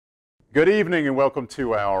Good evening and welcome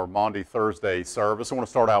to our Maunday Thursday service. I want to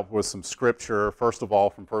start out with some scripture, first of all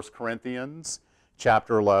from 1 Corinthians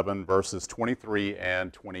chapter 11, verses 23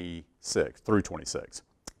 and 26 through 26.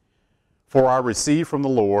 For I received from the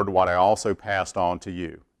Lord what I also passed on to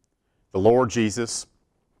you. The Lord Jesus,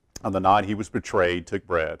 on the night he was betrayed, took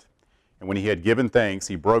bread, and when he had given thanks,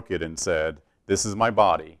 he broke it and said, "This is my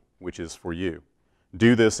body, which is for you.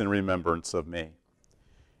 Do this in remembrance of me."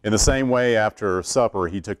 In the same way, after supper,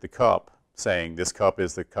 he took the cup, saying, "This cup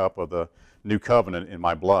is the cup of the new covenant in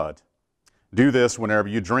my blood. Do this whenever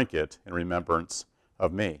you drink it in remembrance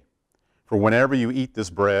of me. For whenever you eat this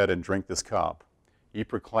bread and drink this cup, you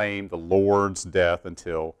proclaim the Lord's death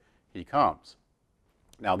until he comes."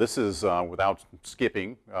 Now this is, without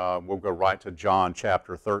skipping, we'll go right to John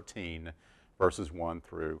chapter 13, verses 1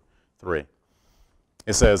 through 3.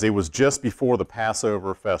 It says, "It was just before the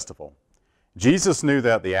Passover festival. Jesus knew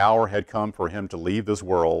that the hour had come for him to leave this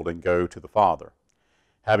world and go to the Father.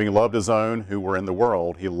 Having loved his own who were in the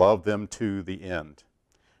world, he loved them to the end.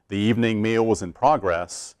 The evening meal was in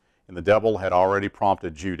progress, and the devil had already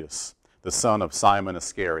prompted Judas, the son of Simon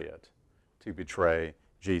Iscariot, to betray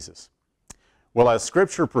Jesus." Well, as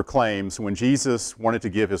Scripture proclaims, when Jesus wanted to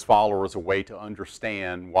give his followers a way to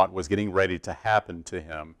understand what was getting ready to happen to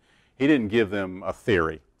him, he didn't give them a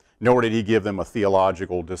theory, nor did he give them a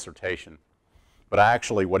theological dissertation. But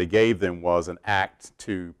actually what he gave them was an act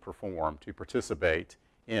to perform, to participate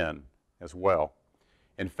in as well.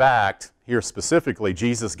 In fact, here specifically,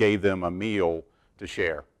 Jesus gave them a meal to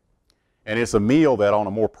share. And it's a meal that on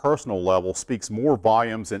a more personal level speaks more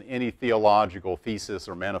volumes than any theological thesis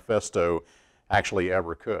or manifesto actually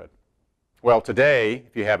ever could. Well, today,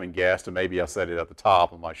 if you haven't guessed, and maybe I said it at the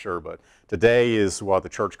top, I'm not sure, but today is what the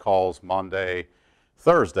church calls Maunday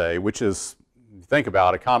Thursday, which is, think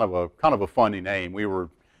about it, kind of a funny name. We were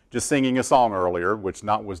just singing a song earlier, which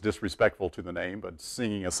was disrespectful to the name, but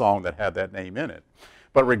singing a song that had that name in it.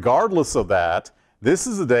 But regardless of that, this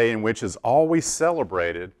is a day in which is always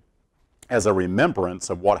celebrated as a remembrance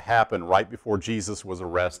of what happened right before Jesus was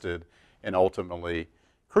arrested and ultimately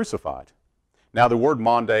crucified. Now, the word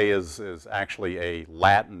Maunday is actually a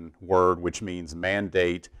Latin word which means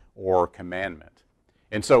mandate or commandment.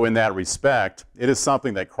 And so in that respect, it is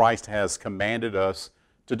something that Christ has commanded us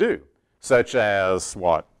to do, such as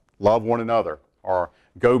what? Love one another, or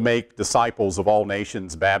go make disciples of all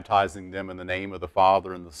nations, baptizing them in the name of the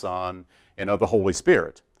Father and the Son and of the Holy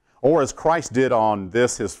Spirit. Or as Christ did on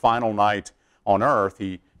this, his final night on earth,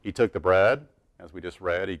 he took the bread, as we just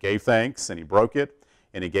read, he gave thanks and he broke it,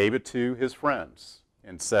 and he gave it to his friends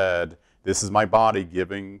and said, "This is my body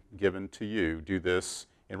given to you. Do this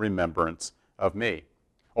in remembrance of me."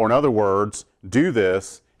 Or in other words, do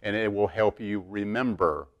this and it will help you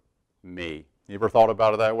remember me. You ever thought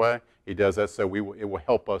about it that way? He does that so it will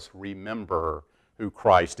help us remember who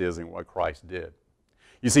Christ is and what Christ did.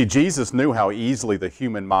 You see, Jesus knew how easily the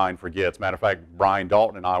human mind forgets. Matter of fact, Brian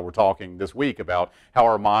Dalton and I were talking this week about how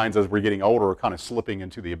our minds, as we're getting older, are kind of slipping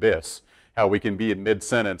into the abyss. How we can be in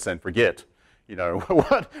mid-sentence and forget, you know,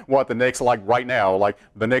 what the next, like right now, like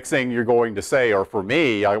the next thing you're going to say, or for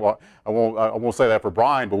me, I won't say that for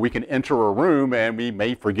Brian, but we can enter a room and we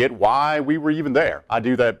may forget why we were even there. I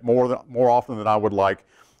do that more often than I would like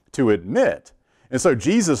to admit. And so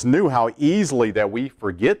Jesus knew how easily that we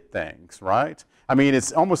forget things, right? I mean,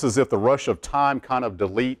 it's almost as if the rush of time kind of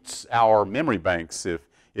deletes our memory banks,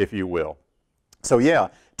 if you will. So yeah,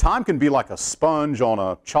 time can be like a sponge on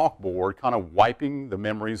a chalkboard, kind of wiping the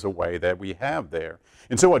memories away that we have there.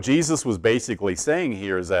 And so what Jesus was basically saying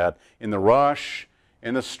here is that in the rush,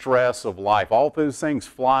 in the stress of life, all those things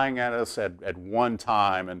flying at us at one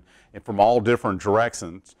time and from all different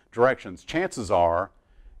directions, chances are,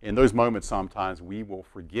 in those moments sometimes we will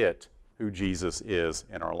forget who Jesus is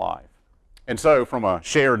in our life. And so from a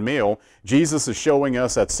shared meal, Jesus is showing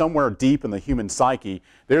us that somewhere deep in the human psyche,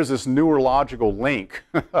 there's this neurological link,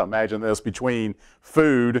 imagine this, between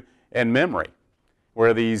food and memory,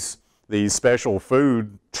 where these special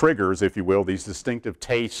food triggers, if you will, these distinctive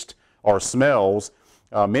tastes or smells,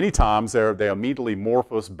 many times they immediately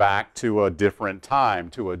morph us back to a different time,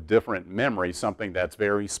 to a different memory, something that's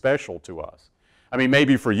very special to us. I mean,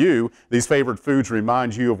 maybe for you, these favorite foods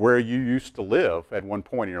remind you of where you used to live at one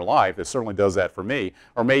point in your life. It certainly does that for me.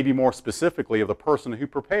 Or maybe more specifically of the person who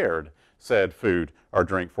prepared said food or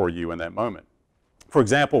drink for you in that moment. For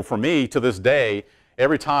example, for me, to this day,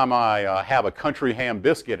 every time I have a country ham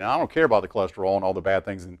biscuit, and I don't care about the cholesterol and all the bad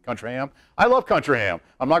things in country ham, I love country ham.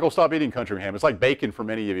 I'm not going to stop eating country ham. It's like bacon for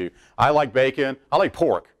many of you. I like bacon. I like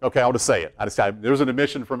pork. Okay, I'll just say it. There's an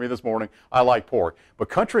admission for me this morning. I like pork. But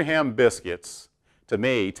country ham biscuits, to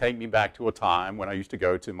me, take me back to a time when I used to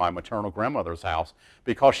go to my maternal grandmother's house,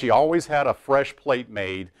 because she always had a fresh plate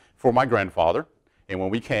made for my grandfather. And when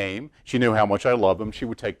we came, she knew how much I loved them. She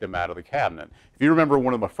would take them out of the cabinet. If you remember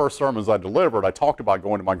one of my first sermons I delivered, I talked about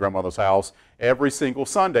going to my grandmother's house every single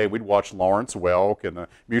Sunday. We'd watch Lawrence Welk and the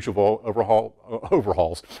Mutual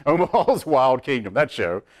Overhauls, Omaha's Wild Kingdom, that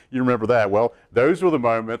show. You remember that? Well, those were the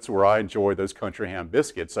moments where I enjoyed those country ham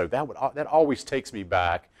biscuits. So that always takes me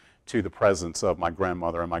back to the presence of my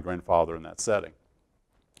grandmother and my grandfather in that setting.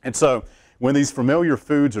 And so when these familiar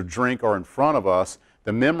foods or drink are in front of us,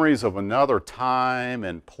 the memories of another time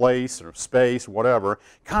and place or space, whatever,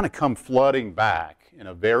 kind of come flooding back in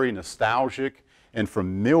a very nostalgic and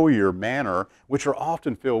familiar manner, which are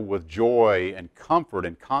often filled with joy and comfort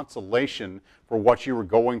and consolation for what you were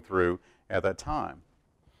going through at that time.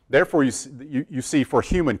 Therefore, you see, for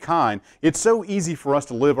humankind, it's so easy for us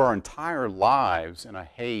to live our entire lives in a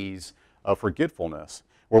haze of forgetfulness,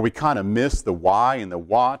 where we kind of miss the why and the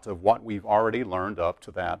what of what we've already learned up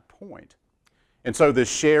to that point. And so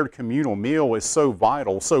this shared communal meal is so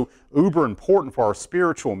vital, so uber important for our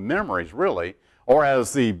spiritual memories, really. Or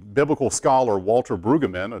as the biblical scholar Walter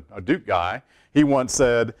Brueggemann, a Duke guy, he once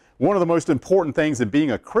said, one of the most important things in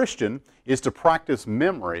being a Christian is to practice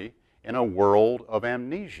memory in a world of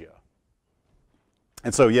amnesia.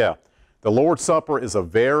 And so, yeah, the Lord's Supper is a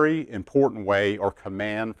very important way or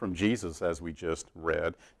command from Jesus, as we just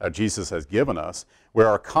read, Jesus has given us, where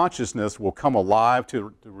our consciousness will come alive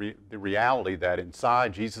to the reality that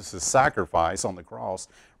inside Jesus' sacrifice on the cross,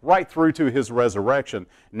 right through to his resurrection,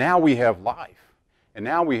 now we have life, and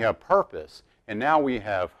now we have purpose, and now we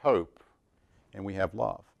have hope, and we have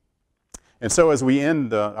love. And so as we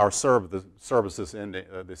end our service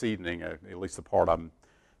this evening, at least the part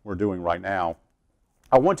we're doing right now,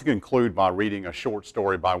 I want to conclude by reading a short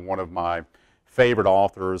story by one of my favorite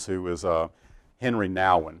authors, who is Henry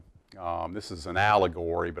Nouwen. This is an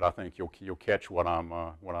allegory, but I think you'll catch what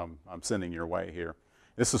I'm sending your way here.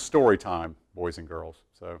 This is story time, boys and girls,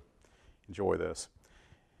 so enjoy this.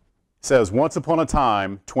 It says, once upon a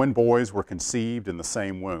time, twin boys were conceived in the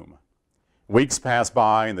same womb. Weeks passed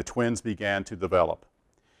by, and the twins began to develop.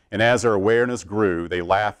 And as their awareness grew, they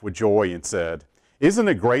laughed with joy and said, "Isn't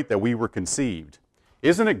it great that we were conceived?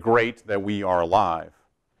 Isn't it great that we are alive?"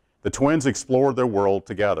 The twins explored their world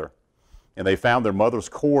together, and they found their mother's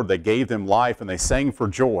cord that gave them life, and they sang for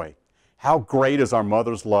joy. How great is our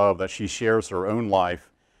mother's love that she shares her own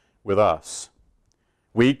life with us.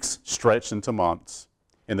 Weeks stretched into months,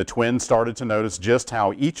 and the twins started to notice just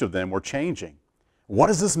how each of them were changing. "What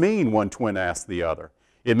does this mean?" one twin asked the other.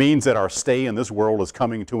 "It means that our stay in this world is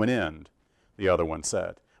coming to an end," the other one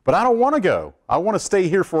said. "But I don't want to go. I want to stay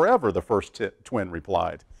here forever," the first twin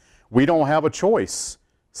replied. "We don't have a choice,"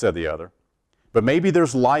 said the other. "But maybe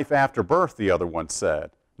there's life after birth," the other one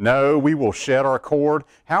said. "No, we will shed our cord.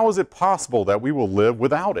 How is it possible that we will live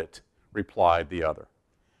without it?" replied the other.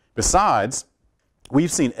 "Besides,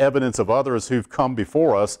 we've seen evidence of others who've come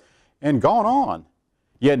before us and gone on.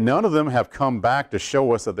 Yet none of them have come back to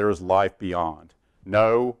show us that there is life beyond.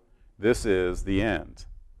 No, this is the end."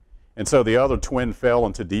 And so the other twin fell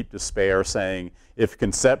into deep despair, saying, "If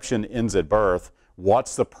conception ends at birth,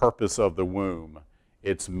 what's the purpose of the womb?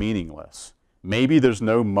 It's meaningless. Maybe there's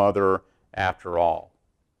no mother after all."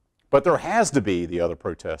 "But there has to be," the other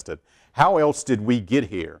protested. "How else did we get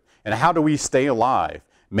here? And how do we stay alive?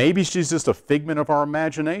 Maybe she's just a figment of our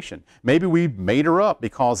imagination. Maybe we made her up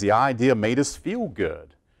because the idea made us feel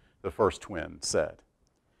good," the first twin said.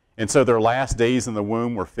 And so their last days in the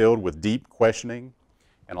womb were filled with deep questioning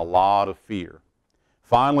and a lot of fear.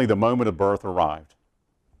 Finally, the moment of birth arrived.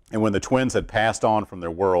 And when the twins had passed on from their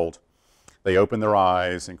world, they opened their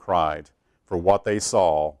eyes and cried, for what they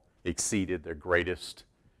saw exceeded their greatest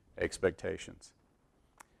expectations.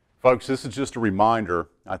 Folks, this is just a reminder.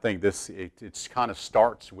 I think it kind of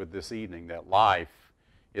starts with this evening, that life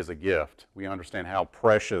is a gift. We understand how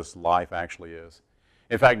precious life actually is.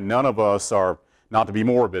 In fact, none of us are, not to be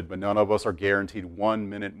morbid, but none of us are guaranteed 1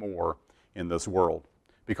 minute more in this world.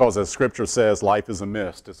 Because as Scripture says, life is a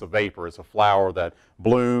mist, it's a vapor, it's a flower that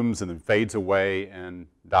blooms and then fades away and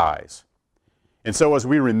dies. And so as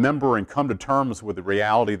we remember and come to terms with the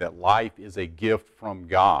reality that life is a gift from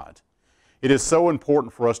God, it is so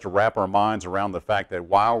important for us to wrap our minds around the fact that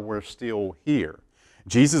while we're still here,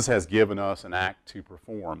 Jesus has given us an act to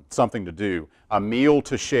perform, something to do, a meal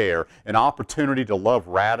to share, an opportunity to love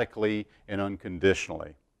radically and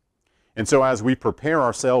unconditionally. And so as we prepare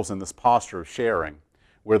ourselves in this posture of sharing,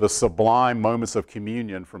 where the sublime moments of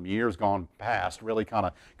communion from years gone past really kind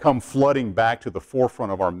of come flooding back to the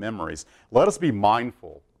forefront of our memories, let us be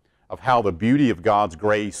mindful of how the beauty of God's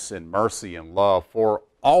grace and mercy and love for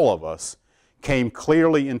all of us came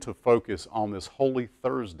clearly into focus on this Holy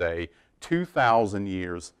Thursday 2,000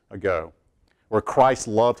 years ago, where Christ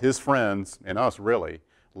loved his friends, and us really,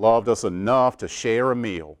 loved us enough to share a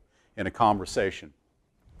meal and a conversation,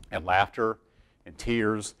 and laughter and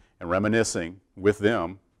tears and reminiscing with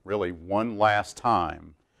them, really one last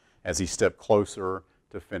time as he stepped closer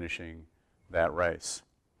to finishing that race.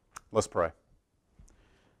 Let's pray.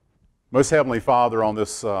 Most Heavenly Father, on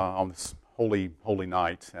this holy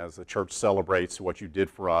night, as the church celebrates what you did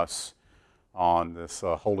for us on this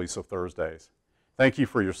Holiest of Thursdays, thank you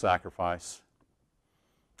for your sacrifice.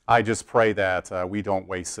 I just pray that we don't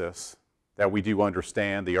waste this, that we do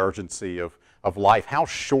understand the urgency of life, how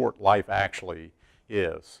short life actually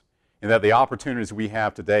is, and that the opportunities we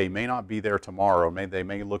have today may not be there tomorrow. They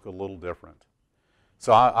may look a little different.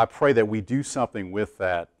 So I pray that we do something with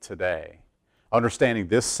that today, understanding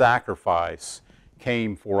this sacrifice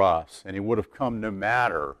came for us, and it would have come no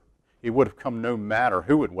matter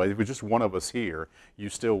who it was. If it was just one of us here, you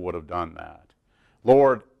still would have done that.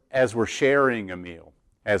 Lord, as we're sharing a meal,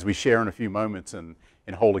 as we share in a few moments in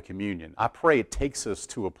Holy Communion, I pray it takes us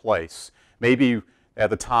to a place, maybe at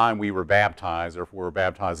the time we were baptized, or if we were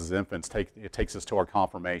baptized as infants, it takes us to our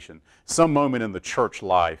confirmation, some moment in the church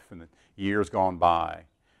life in the years gone by,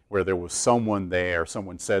 where there was someone there,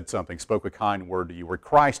 someone said something, spoke a kind word to you, where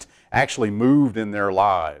Christ actually moved in their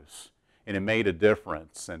lives, and it made a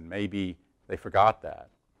difference, and maybe they forgot that.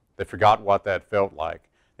 They forgot what that felt like.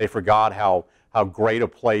 They forgot how great a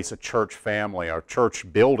place a church family, our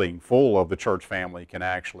church building full of the church family can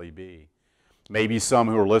actually be. Maybe some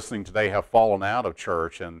who are listening today have fallen out of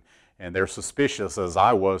church, and they're suspicious, as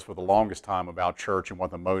I was for the longest time, about church and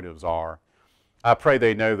what the motives are. I pray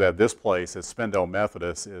they know that this place, as Spindale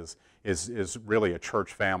Methodist, is really a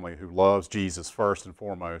church family who loves Jesus first and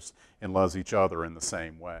foremost and loves each other in the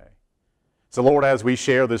same way. So, Lord, as we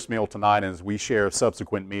share this meal tonight and as we share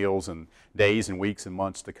subsequent meals and days and weeks and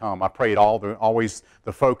months to come, I pray always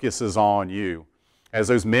the focus is on you. As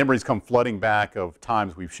those memories come flooding back of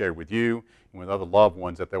times we've shared with you and with other loved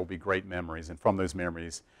ones, that there will be great memories, and from those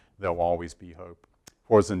memories there will always be hope.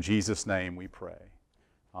 For it's in Jesus' name we pray.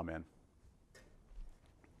 Amen.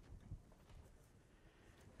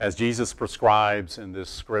 As Jesus prescribes in this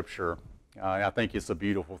scripture, I think it's a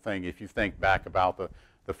beautiful thing if you think back about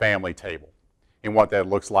the family table and what that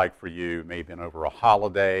looks like for you, maybe over a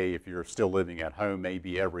holiday, if you're still living at home,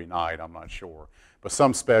 maybe every night, I'm not sure. But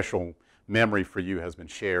some special memory for you has been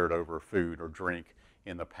shared over food or drink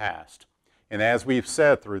in the past. And as we've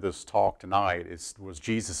said through this talk tonight, it was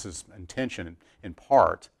Jesus' intention in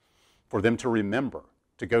part for them to remember,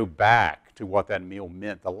 to go back to what that meal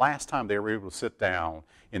meant. The last time they were able to sit down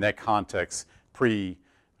in that context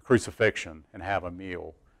pre-crucifixion and have a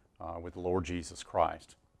meal with the Lord Jesus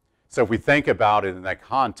Christ. So if we think about it in that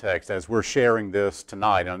context, as we're sharing this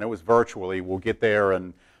tonight, and I know it's virtually, we'll get there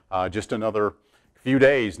in just another few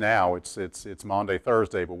days now. It's Maunday,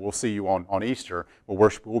 Thursday, but we'll see you on Easter.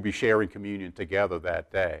 We'll be sharing communion together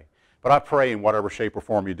that day. But I pray in whatever shape or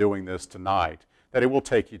form you're doing this tonight, that it will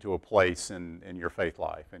take you to a place in your faith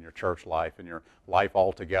life, in your church life, in your life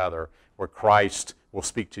altogether, where Christ will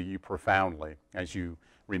speak to you profoundly as you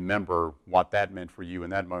remember what that meant for you in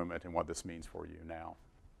that moment and what this means for you now.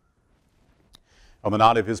 On the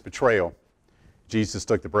night of his betrayal, Jesus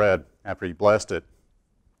took the bread. After he blessed it,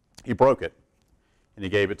 he broke it, and he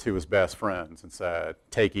gave it to his best friends and said,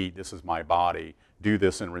 "Take, eat, this is my body. Do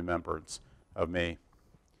this in remembrance of me."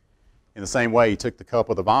 In the same way, he took the cup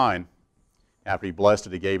of the wine. After he blessed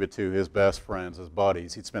it, he gave it to his best friends, his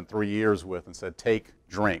buddies he'd spent 3 years with, and said, "Take,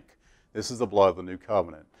 drink. This is the blood of the new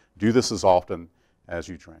covenant. Do this as often as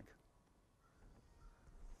you drink."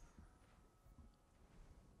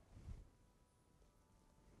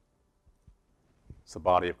 It's the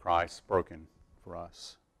body of Christ broken for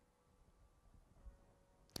us,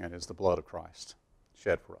 and it's the blood of Christ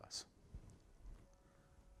shed for us.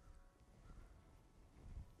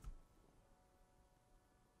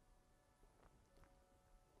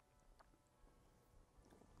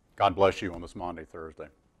 God bless you on this Maunday, Thursday.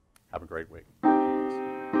 Have a great week.